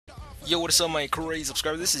Yo, what is up, my crazy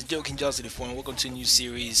subscriber? This is PSN ID, and welcome to a new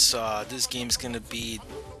series. This game is gonna be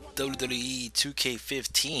WWE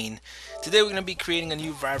 2k15. Today, we're gonna be creating a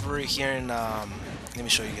new rivalry here in let me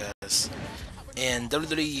show you guys in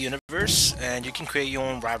WWE Universe, and you can create your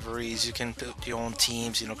own rivalries. You can build your own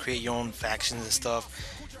teams. Create your own factions and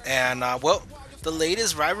stuff. And well, the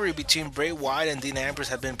latest rivalry between Bray Wyatt and Dean Ambrose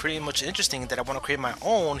have been pretty much interesting that I want to create my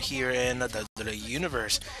own here in the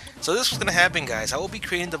universe. So this is going to happen, guys. I will be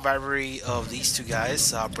creating the rivalry of these two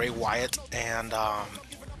guys, Bray Wyatt and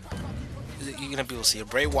you're going to be able to see it,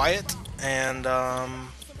 Bray Wyatt and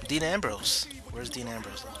Dean Ambrose. Where's Dean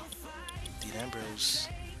Ambrose? Dean Ambrose.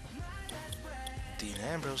 Dean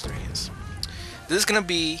Ambrose, there he is. This is going to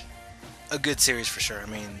be a good series for sure. I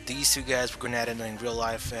mean, these two guys were going at it in real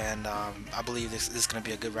life, and I believe this is going to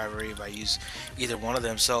be a good rivalry if I use either one of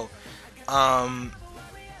them. So, we're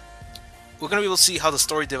going to be able to see how the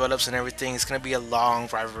story develops and everything. It's going to be a long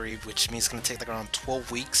rivalry, which means it's going to take like around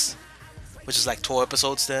 12 weeks, which is like 12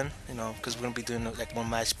 episodes then, because we're going to be doing like one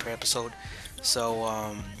match per episode.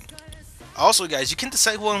 So, also, guys, you can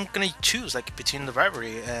decide who I'm gonna choose, like between the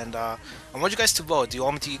rivalry, and I want you guys to vote. Do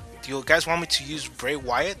you guys want me to use Bray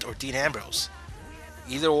Wyatt or Dean Ambrose?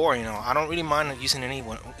 Either or, I don't really mind using any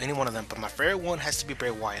one of them, but my favorite one has to be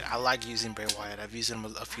Bray Wyatt. I like using Bray Wyatt. I've used him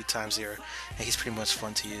a few times here, and he's pretty much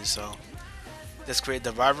fun to use. So let's create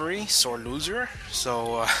the rivalry, sore loser.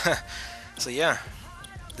 So so yeah.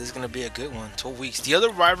 This is going to be a good one. 12 weeks. The other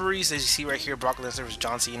rivalries, as you see right here, Brock Lesnar versus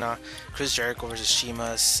John Cena, Chris Jericho versus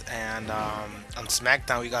Sheamus, and on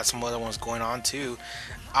SmackDown we got some other ones going on too.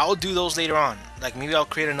 I'll do those later on. Like maybe I'll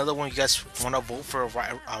create another one. You guys want to vote for a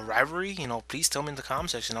rivalry? Please tell me in the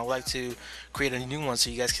comment section. I would like to create a new one so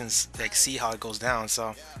you guys can like see how it goes down.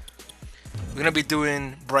 So we're going to be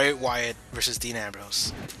doing Bray Wyatt versus Dean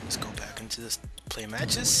Ambrose. Let's go back into this play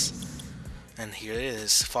matches. And here it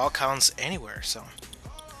is. Fall counts anywhere. So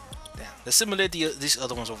let's simulate these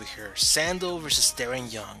other ones over here. Sando versus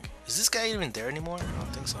Darren Young. Is this guy even there anymore? I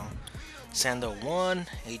don't think so. Sando won.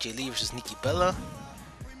 AJ Lee versus Nikki Bella.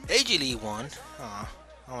 AJ Lee won. I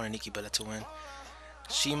wanted Nikki Bella to win.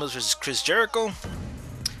 Sheamus versus Chris Jericho.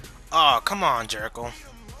 Oh, come on, Jericho.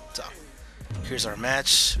 So, here's our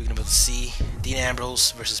match. We're gonna be able to see Dean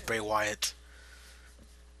Ambrose versus Bray Wyatt.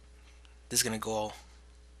 This is gonna go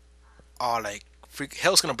all like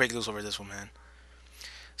hell's gonna break loose over this one, man.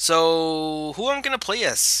 So, who I'm going to play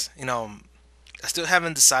as, I still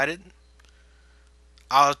haven't decided.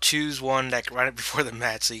 I'll choose one like right before the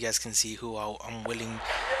match so you guys can see who I'm willing,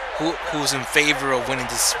 who's in favor of winning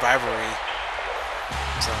this rivalry.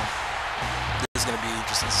 So, this is going to be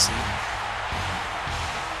interesting to see.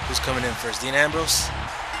 Who's coming in first? Dean Ambrose?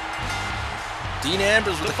 Dean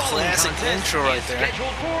Ambrose with the classic intro right there.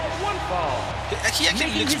 He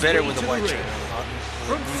actually looks better with the white shirt.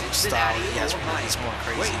 The new style he has, it's more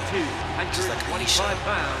crazy. Just like Alicia.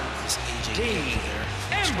 This AJ there.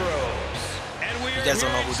 You guys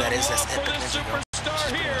don't know who that is? That's Epic Ninja Girl. She's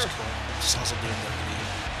pretty much cool. She's also doing WWE.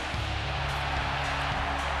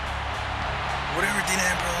 Whatever, Dean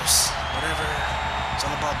Ambrose. Whatever. It's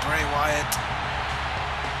all about Bray Wyatt.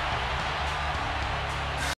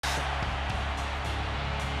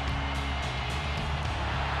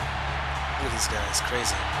 Look at these guys,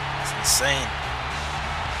 crazy. It's insane.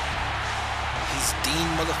 He's Dean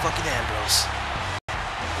motherfucking Ambrose.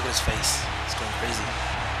 Look at his face. It's going crazy.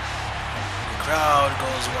 The crowd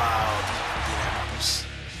goes wild for Dean Ambrose.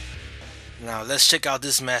 Now let's check out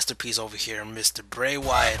this masterpiece over here, Mr. Bray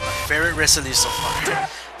Wyatt, my favorite wrestler so far.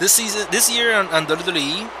 This year on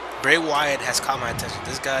WWE, Bray Wyatt has caught my attention.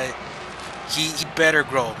 This guy, he better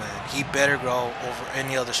grow, man. He better grow over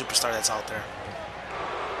any other superstar that's out there.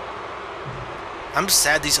 I'm just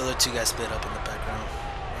sad these other two guys split up in the background.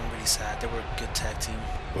 I'm really sad. They were a good tag team.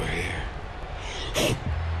 We're here. We're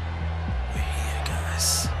here,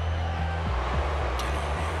 guys. Get on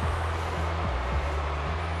here.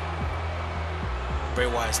 Bray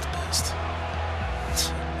Wyatt's the best.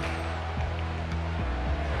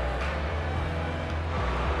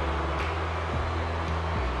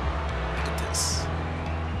 Look at this.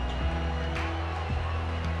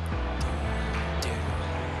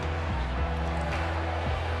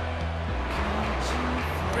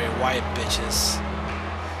 Bray Wyatt, bitches.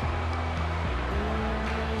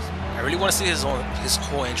 I really want to see his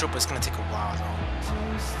whole intro, but it's gonna take a while though.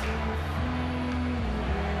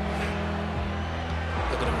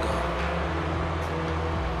 Look at him go.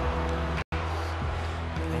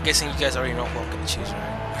 I'm guessing you guys already know who I'm gonna choose,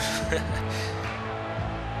 right?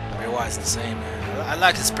 Bray Wyatt's insane, man. I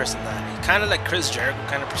like his personality. Kind of like Chris Jericho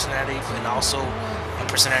kind of personality, and also a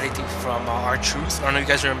personality from R-Truth. I don't know if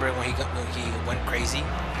you guys remember when he went crazy.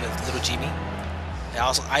 with Little Jimmy.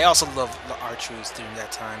 I also loved the R-Truths during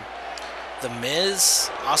that time. The Miz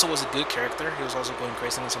also was a good character. He was also going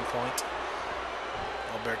crazy at some point.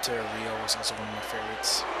 Alberto Rio was also one of my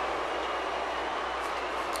favorites.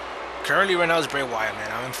 Currently, right now is Bray Wyatt,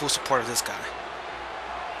 man. I'm in full support of this guy.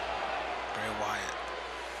 Bray Wyatt.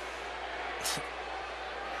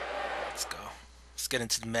 Let's go. Let's get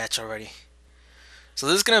into the match already. So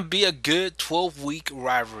this is gonna be a good 12-week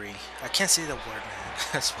rivalry. I can't say the word, man.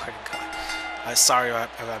 I swear to God. I'm sorry if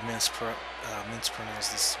I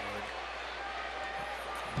mispronounced this word.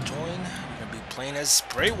 Join. I'm gonna be playing as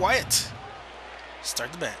Bray Wyatt.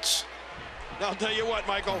 Start the match. I'll tell you what,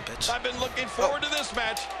 Michael. I've been looking forward to this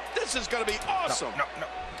match. This is gonna be awesome. No.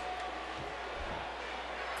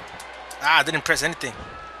 Ah, I didn't press anything.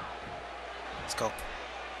 Let's go.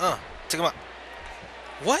 Take him out.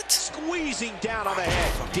 What? Squeezing down on the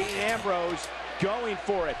head. Dean Ambrose going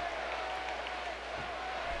for it.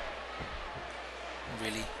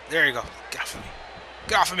 Really? There you go. Get off of me.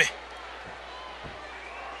 Get off of me.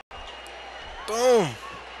 Boom.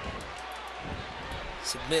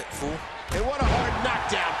 Submit, fool. And what a hard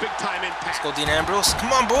knockdown. Big time impact. Let's go, Dean Ambrose.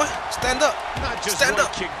 Come on, boy. Stand up. Not just Stand one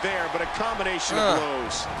up. kick there, but a combination of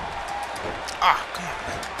blows. Ah, come on,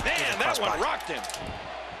 man. Man, that one rocked him.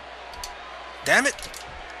 Damn it.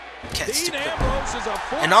 Can't Dean Ambrose is a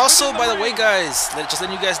force. And also, by the way, guys, just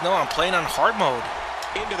letting you guys know, I'm playing on hard mode.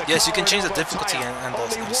 Yes, you can change the difficulty and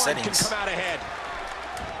those settings. Come out ahead.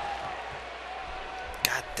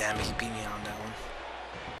 God damn it, he beat me on that one.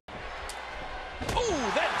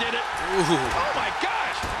 Ooh, that did it. Ooh. Oh my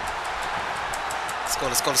gosh. Let's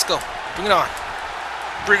go. Bring it on.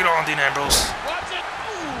 Bring it on, Dean Ambrose. Watch it.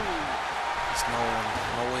 Ooh. There's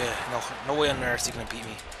no way on earth you're gonna beat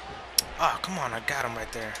me. Ah, come on, I got him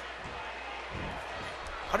right there.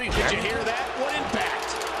 How do you Did you hear that? What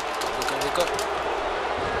impact? Look up.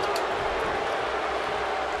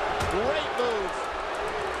 Great move.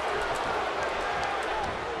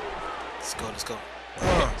 Let's go.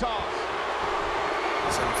 Toss.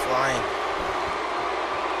 So I'm flying.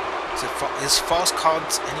 Is false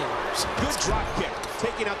counts anywhere? So good drop kick,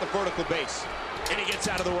 taking out the vertical base. And he gets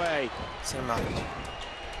out of the way. Send him out.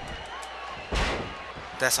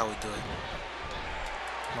 That's how we do it.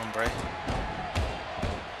 Come on, Bray.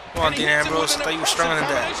 Come on, Dean Ambrose. I thought you were stronger than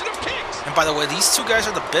that. And by the way, these two guys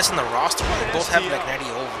are the best in the roster. They both have like 90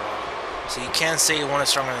 overall. So you can't say one is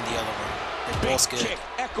stronger than the other one. They're both good. Kick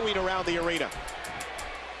echoing around the arena.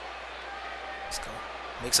 Let's go.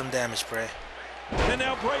 Make some damage, Bray. And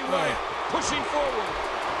now Bray Wyatt pushing forward.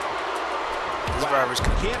 Wow.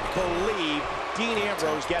 Can't believe Dean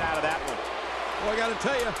Ambrose got out of that one. Well, I got to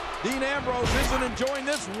tell you, Dean Ambrose isn't enjoying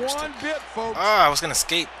this one bit, folks. Ah, I was going to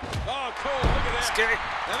escape. Oh, cool. Look at that. Escape.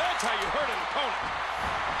 Now that's how you hurt an opponent.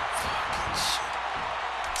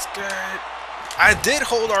 Escape. I did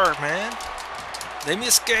hold R, man. Let me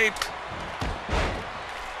escape.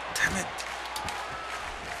 Damn it.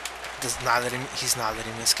 He's not letting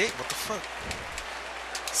me escape. What the fuck?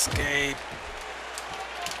 Escape.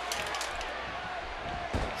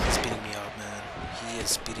 He's beating me up, man. He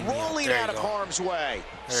is beating me up. Rolling out of harm's way.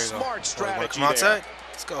 Smart strategy come outside?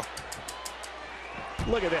 Let's go.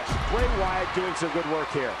 Look at this. Bray Wyatt doing some good work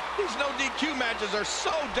here. These no DQ matches are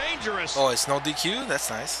so dangerous. Oh, it's no DQ? That's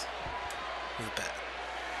nice. Give me the bat.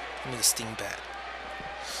 Give me the sting bat.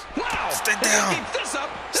 Wow. Stay down.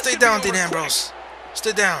 Stay down, Dean Ambrose.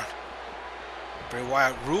 Stay down. Bray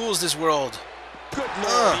Wyatt rules this world. Good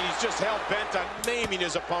lord, he's just hell-bent on maiming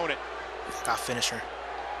his opponent. Got finisher.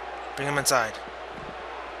 Bring him inside.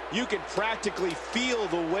 You can practically feel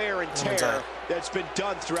the wear and tear that's been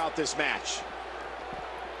done throughout this match.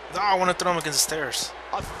 No, I want to throw him against the stairs.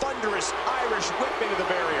 A thunderous Irish whip into the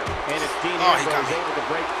barrier. And if Dean Ambrose is able to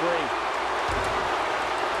break free.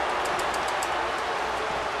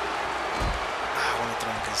 I want to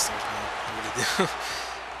throw him against the stairs, man. I really do.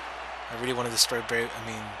 I really want to destroy Bray.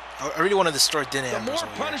 I really want to destroy Dean Ambrose. The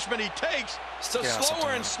more punishment he takes, the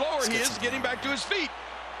slower and slower he is getting back to his feet.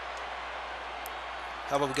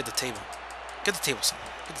 How about we get the table? Get the table, son.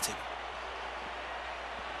 Get the table.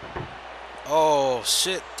 Oh,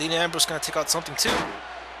 shit. Dean Ambrose going to take out something, too.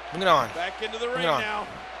 Bring it on. Back into the ring now.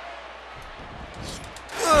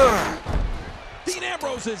 Dean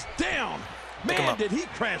Ambrose is down. Man, did he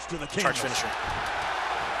crash to the canvas. Charge finisher.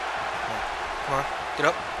 Come on. Get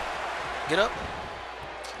up. Get up.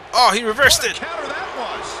 Oh, he reversed it. What a counter that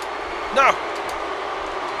was. No.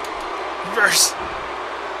 Reverse.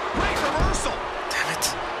 Great reversal. Damn it.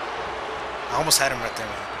 I almost had him right there,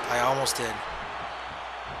 man. I almost did.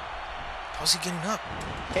 How's he getting up?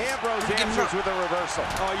 Ambrose answers with a reversal.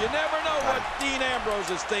 Oh, you never know what Dean Ambrose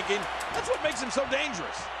is thinking. That's what makes him so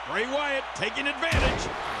dangerous. Bray Wyatt taking advantage.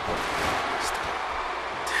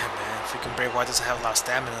 Damn, man. Freaking Bray Wyatt doesn't have a lot of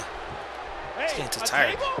stamina. He's getting too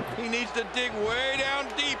tired. Table? He needs to dig way down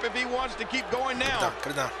deep if he wants to keep going now.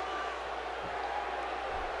 Cut it down.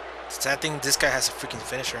 Sad thing, this guy has a freaking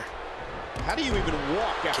finisher. How do you even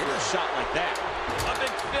walk after a shot like that? A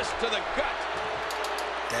big fist to the gut.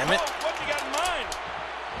 Damn it. Oh, what you got in mind?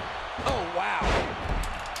 Oh, wow.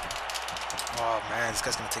 Oh, man. This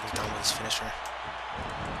guy's going to take him down with his finisher.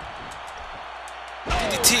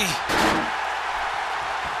 DDT.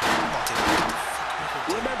 Come on,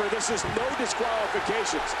 Taylor. Remember, this is no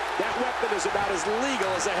disqualifications. That weapon is about as legal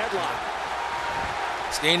as a headlock.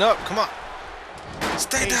 Staying up. Come on.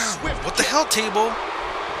 Stay down. What the hell, Table?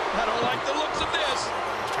 I don't like the looks of this.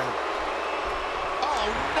 Oh,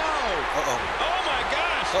 no. Oh, my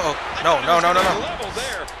gosh. No. Level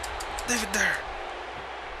there. Leave it there.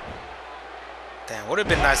 Damn, would have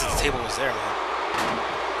been nice if the table was there, man.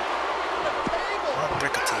 I want to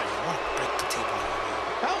break a table. I want to break the table.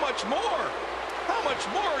 How much more? How much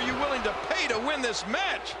more are you willing to pay to win this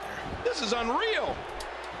match? This is unreal.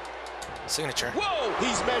 Signature. Whoa,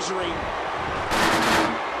 he's measuring.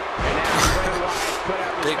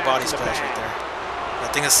 Big body splash right there. I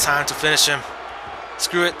think it's time to finish him.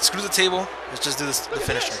 Screw it. Screw the table. Let's just do this. The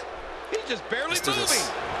finisher. He's just barely moving.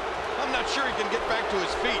 This. I'm not sure he can get back to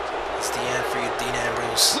his feet. It's the end for you, Dean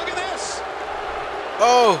Ambrose. Look at this.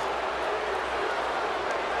 Oh.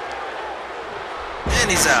 And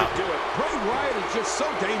he's out. Bray Wyatt is just so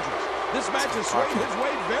dangerous. This match is swaying his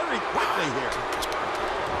way very quickly here.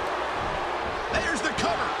 There's the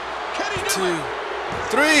cover. Can he do 2, it?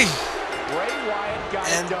 3. Bray Wyatt got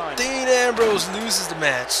it done. And Dean Ambrose loses the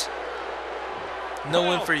match. No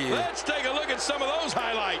win for you. Let's take a look at some of those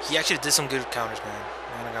highlights. He actually did some good counters, man.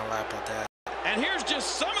 I'm not gonna lie about that. And here's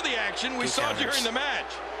just some of the action we saw during the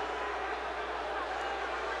match.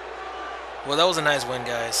 Well, that was a nice win,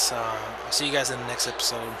 guys. I'll see you guys in the next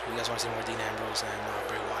episode. If you guys want to see more Dean Ambrose and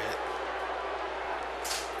Bray Wyatt.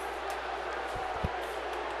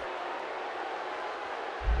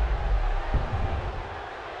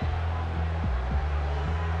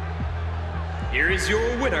 Here is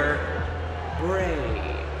your winner, Bray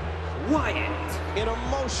Wyatt. An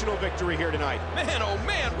emotional victory here tonight. Man, oh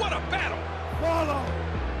man, what a battle.